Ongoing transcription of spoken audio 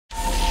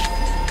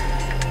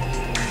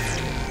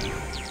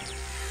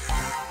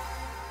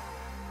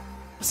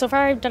So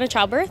far I've done a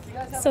childbirth,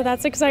 so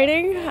that's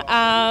exciting.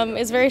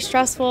 It's very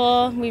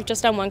stressful. We've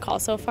just done one call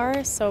so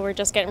far, so we're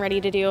just getting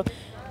ready to do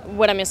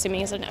what I'm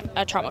assuming is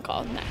a trauma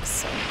call next.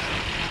 So.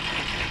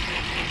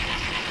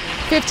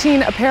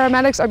 15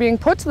 paramedics are being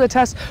put to the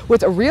test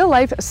with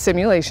real-life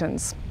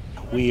simulations.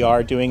 We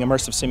are doing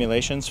immersive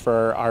simulations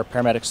for our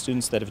paramedic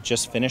students that have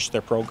just finished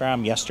their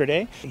program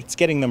yesterday. It's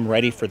getting them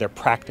ready for their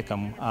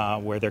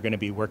practicum where they're going to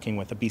be working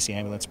with a BC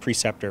ambulance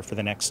preceptor for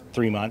the next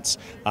 3 months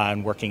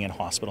and working in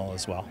hospital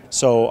as well.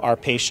 So our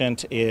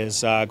patient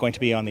is going to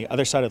be on the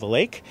other side of the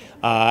lake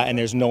and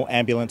there's no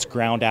ambulance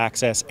ground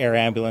access. Air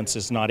ambulance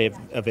is not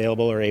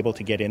available or able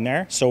to get in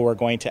there. So we're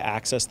going to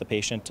access the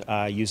patient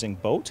using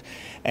boat,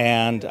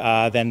 and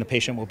then the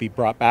patient will be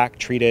brought back,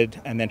 treated,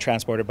 and then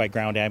transported by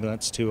ground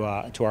ambulance to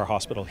our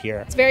hospital here.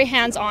 It's very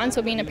hands-on,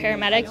 so being a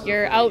paramedic,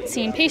 you're out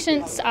seeing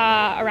patients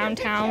around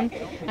town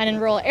and in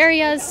rural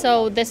areas,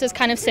 so this is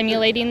kind of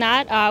simulating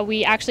that.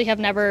 We actually have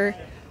never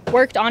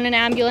worked on an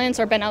ambulance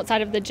or been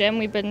outside of the gym.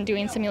 We've been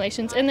doing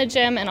simulations in the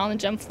gym and on the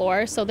gym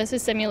floor, so this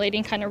is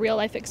simulating kind of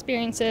real-life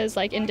experiences,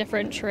 like in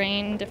different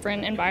terrain,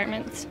 different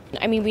environments.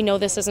 I mean, we know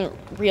this isn't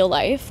real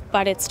life,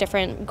 but it's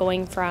different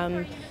going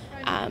from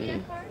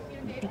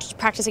just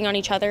practicing on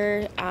each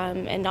other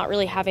and not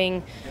really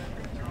having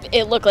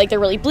it look like they're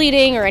really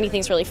bleeding or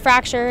anything's really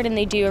fractured, and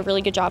they do a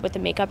really good job with the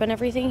makeup and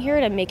everything here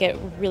to make it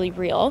really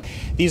real.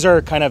 These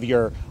are kind of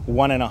your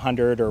 1 in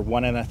 100 or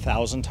 1 in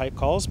 1,000 type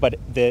calls, but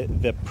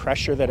the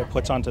pressure that it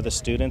puts onto the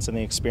students and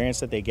the experience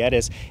that they get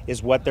is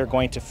what they're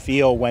going to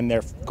feel when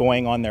they're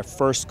going on their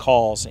first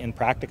calls in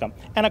practicum.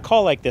 And a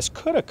call like this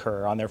could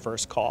occur on their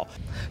first call.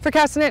 For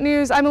Castanet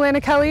News, I'm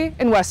Alana Kelly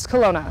in West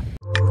Kelowna.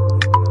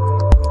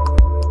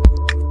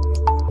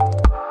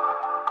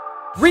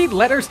 Read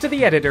letters to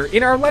the editor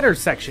in our letters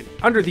section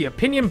under the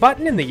opinion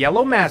button in the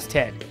yellow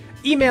masthead.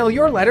 Email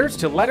your letters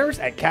to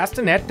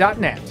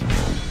letters@castanet.net.